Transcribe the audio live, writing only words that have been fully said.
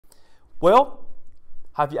Well,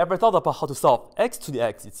 have you ever thought about how to solve x to the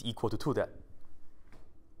x is equal to 2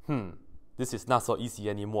 then? This is not so easy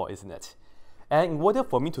anymore, isn't it? And in order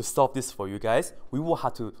for me to solve this for you guys, we will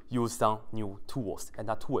have to use some new tools, and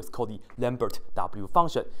that tool is called the Lambert W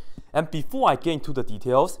function. And before I get into the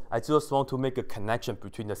details, I just want to make a connection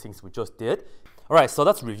between the things we just did. Alright, so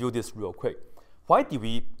let's review this real quick. Why did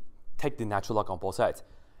we take the natural log on both sides?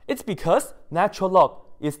 It's because natural log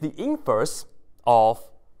is the inverse of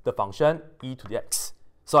the function e to the x.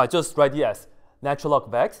 So I just write it as natural log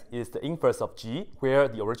of x is the inverse of g, where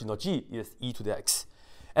the original g is e to the x.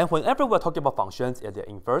 And whenever we're talking about functions and their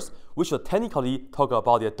inverse, we should technically talk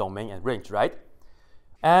about their domain and range, right?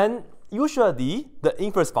 And usually, the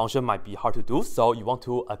inverse function might be hard to do, so you want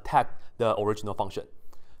to attack the original function.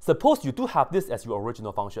 Suppose you do have this as your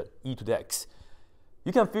original function, e to the x.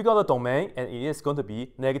 You can figure out the domain, and it is going to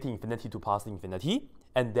be negative infinity to positive infinity.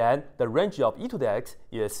 And then the range of e to the x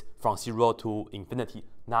is from 0 to infinity,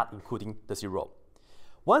 not including the 0.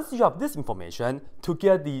 Once you have this information, to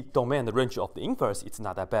get the domain and the range of the inverse, it's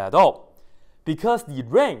not that bad at all. Because the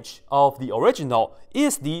range of the original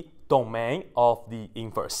is the domain of the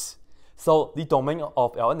inverse. So the domain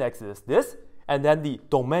of Lnx is this, and then the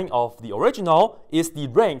domain of the original is the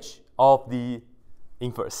range of the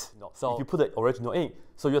inverse. So if you put the original in,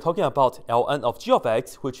 so you're talking about Ln of g of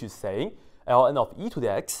x, which is saying Ln of e to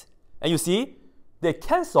the x. And you see, they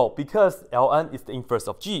cancel because Ln is the inverse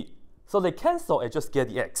of g. So they cancel and just get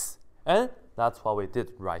the x. And that's what we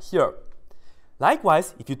did right here.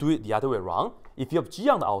 Likewise, if you do it the other way around, if you have g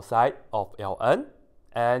on the outside of Ln,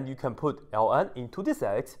 and you can put Ln into this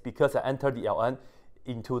x because I entered the Ln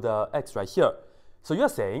into the x right here. So you're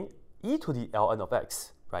saying e to the Ln of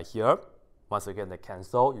x right here. Once again, they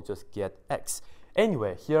cancel, you just get x.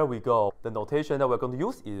 Anyway, here we go. The notation that we're going to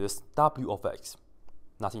use is w of x.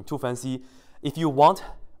 Nothing too fancy. If you want,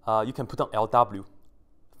 you can put on Lw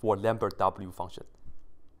for Lambert W function.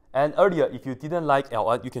 And earlier, if you didn't like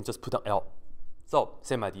Ln, you can just put on L. So,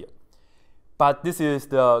 same idea. But this is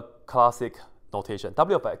the classic notation,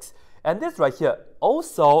 w of x. And this right here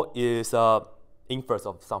also is inverse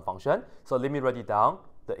of some function. So let me write it down,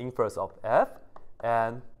 the inverse of f.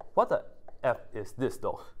 And what the f is this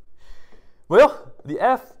though? Well, the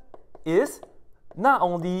f is not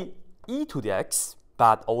only e to the x,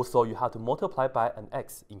 but also you have to multiply by an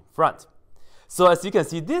x in front. So as you can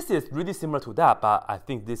see, this is really similar to that, but I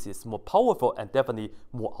think this is more powerful and definitely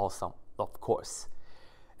more awesome, of course.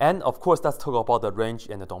 And of course, let's talk about the range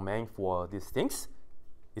and the domain for these things.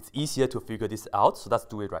 It's easier to figure this out, so let's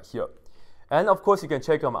do it right here. And of course, you can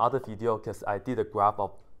check out my other video because I did a graph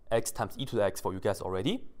of x times e to the x for you guys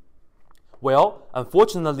already. Well,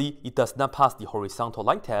 unfortunately, it does not pass the horizontal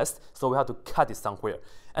line test, so we have to cut it somewhere.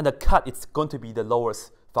 And the cut is going to be the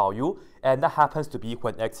lowest value, and that happens to be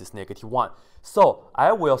when x is -1. So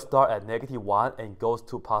I will start at -1 and goes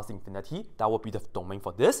to positive infinity. That will be the domain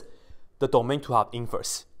for this. The domain to have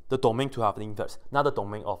inverse. The domain to have the inverse, not the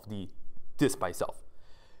domain of this by itself.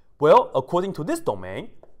 Well, according to this domain,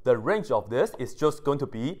 the range of this is just going to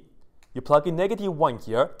be, you plug in -1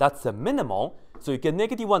 here, that's the minimum. So you get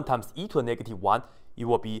 -1 times e to the -1, it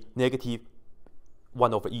will be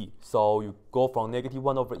 -1 over e. So you go from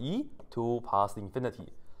 -1 over e to positive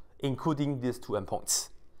infinity, including these two endpoints.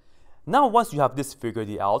 Now, once you have this figured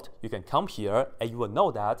out, you can come here and you will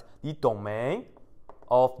know that the domain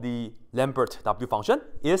of the Lambert W function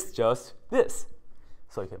is just this.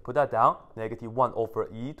 So you can put that down, -1 over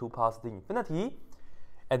e to positive infinity.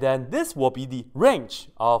 And then this will be the range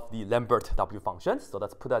of the Lambert W function. So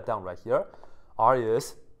let's put that down right here. R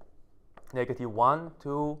is -1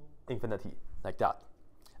 to infinity, like that.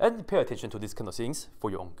 And pay attention to these kind of things for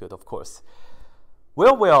your own good, of course.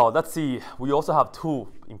 Well, let's see. We also have two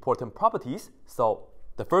important properties. So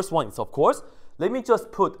the first one is, of course, let me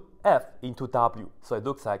just put f into w. So it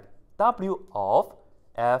looks like w of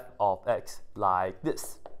f of x, like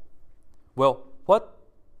this. Well, what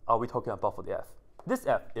are we talking about for the f? This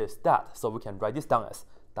f is that. So we can write this down as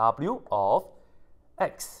w of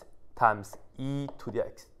x times e to the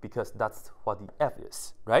x, because that's what the f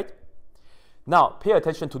is, right? Now, pay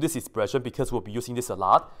attention to this expression because we'll be using this a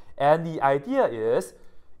lot. And the idea is,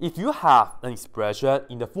 if you have an expression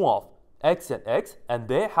in the form of x and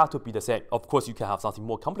they have to be the same. Of course, you can have something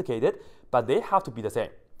more complicated, but they have to be the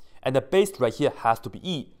same. And the base right here has to be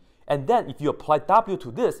e. And then if you apply w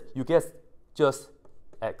to this, you get just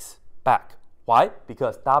x back. Why?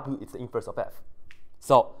 Because w is the inverse of f.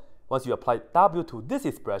 So once you apply w to this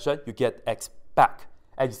expression, you get x back.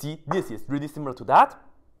 And you see, this is really similar to that,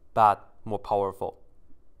 but more powerful.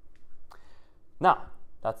 Now,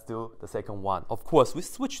 Let's do the second one. Of course, we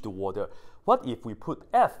switch the order. What if we put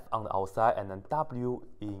F on the outside and then W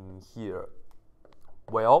in here?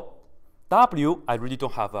 Well, W, I really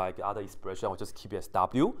don't have like other expression. I'll just keep it as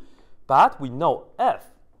W. But we know F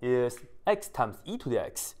is x times e to the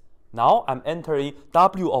x. Now I'm entering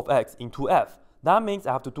W of x into F. That means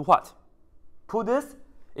I have to do what? Put this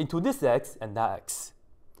into this x and that x.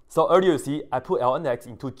 So earlier you see I put ln x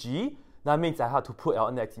into G. That means I have to put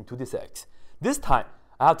ln x into this x. This time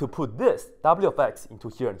I have to put this W of x into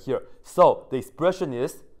here and here. So the expression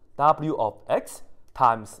is W of x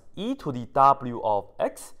times e to the W of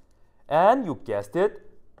x. And you guessed it,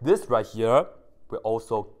 this right here will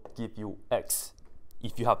also give you x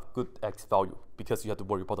if you have good x value, because you have to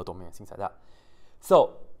worry about the domain and things like that.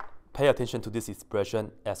 So pay attention to this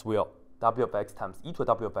expression as well. W of x times e to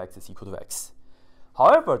W of x is equal to x.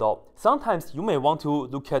 However though, sometimes you may want to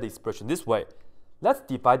look at the expression this way. Let's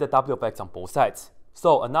divide the W of x on both sides.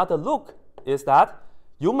 So another look is that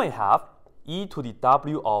you may have e to the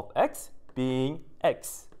W of x being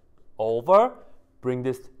x over, bring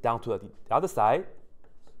this down to the other side.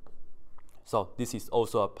 So this is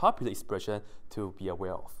also a popular expression to be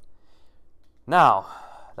aware of. Now,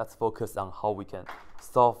 let's focus on how we can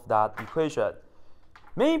solve that equation.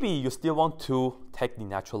 Maybe you still want to take the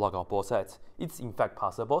natural log on both sides. It's in fact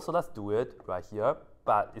possible, so let's do it right here,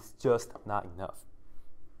 but it's just not enough.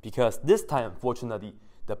 Because this time, unfortunately,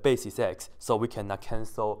 the base is x, so we cannot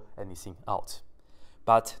cancel anything out.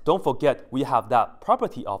 But don't forget, we have that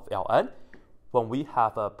property of ln. When we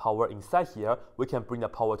have a power inside here, we can bring the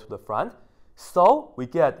power to the front. So we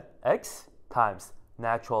get x times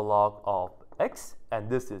natural log of x, and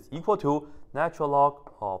this is equal to natural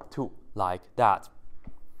log of 2, like that.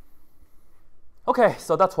 Okay,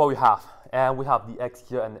 so that's what we have. And we have the x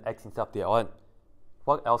here and the x inside the ln.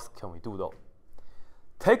 What else can we do though?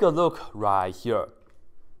 Take a look right here.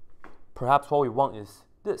 Perhaps what we want is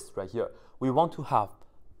this right here. We want to have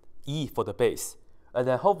e for the base. And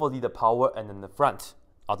then hopefully the power and then the front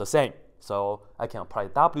are the same. So I can apply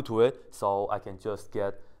W to it, so I can just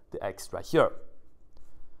get the x right here.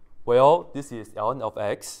 Well, this is ln of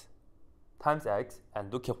x times x,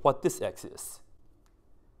 and look at what this x is.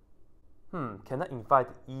 Can I invite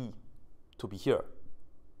e to be here?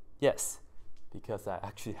 Yes, because I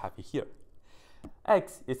actually have it here.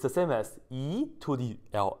 X is the same as e to the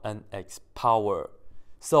ln x power.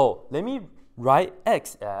 So let me write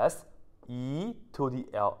x as e to the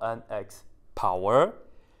ln x power,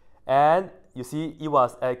 and you see it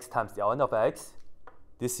was x times the ln of x.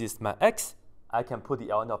 This is my x. I can put the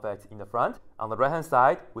ln of x in the front. On the right hand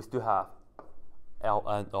side, we still have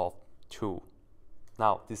ln of 2.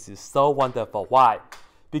 Now this is so wonderful. Why?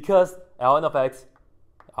 Because ln of x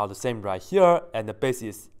are the same right here, and the base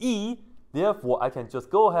is e. Therefore, I can just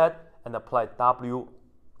go ahead and apply w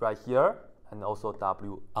right here, and also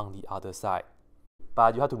w on the other side.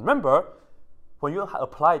 But you have to remember, when you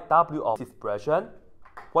apply W of this expression,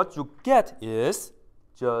 what you get is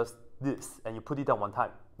just this, and you put it down one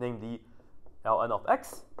time, namely ln of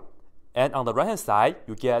x. And on the right hand side,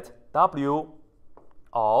 you get W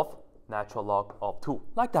of natural log of 2,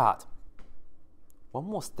 like that. One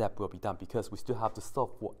more step will be done because we still have to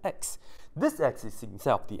solve for x. This x is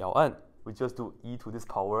inside of the ln. We just do e to this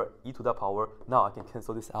power, e to that power. Now I can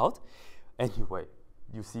cancel this out. Anyway,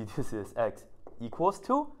 you see this is x equals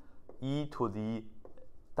to e to the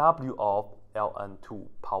W of ln2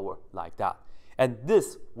 power, like that. And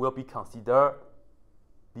this will be considered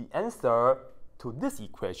the answer to this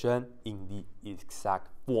equation in the exact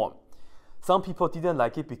form. Some people didn't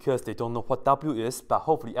like it because they don't know what W is, but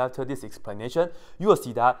hopefully after this explanation, you will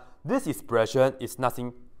see that this expression is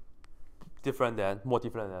nothing more different than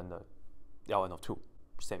the ln of 2.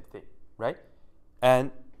 Same thing, right?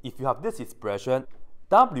 And if you have this expression,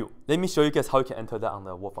 W, let me show you guys how you can enter that on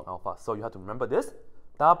the Wolfram alpha. So you have to remember this.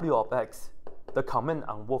 W of x, the command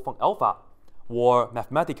on Wolfram alpha or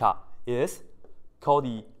Mathematica is called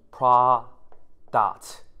the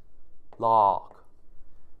product log.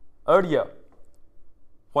 Earlier,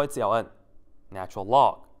 what's ln? Natural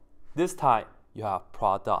log. This time, you have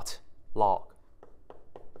product log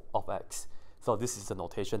of x. So this is the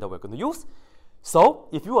notation that we're going to use. So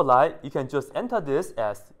if you would like, you can just enter this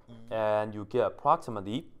as e, and you get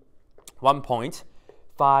approximately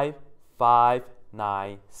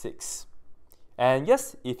 1.5596. And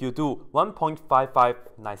yes, if you do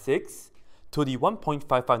 1.5596 to the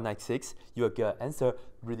 1.5596, you will get an answer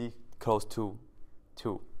really close to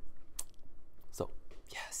 2. So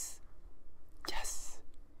yes, yes,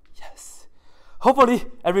 yes. Hopefully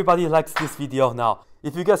everybody likes this video now.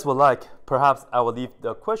 If you guys would like, perhaps I will leave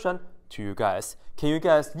the question to you guys. Can you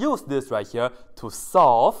guys use this right here to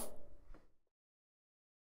solve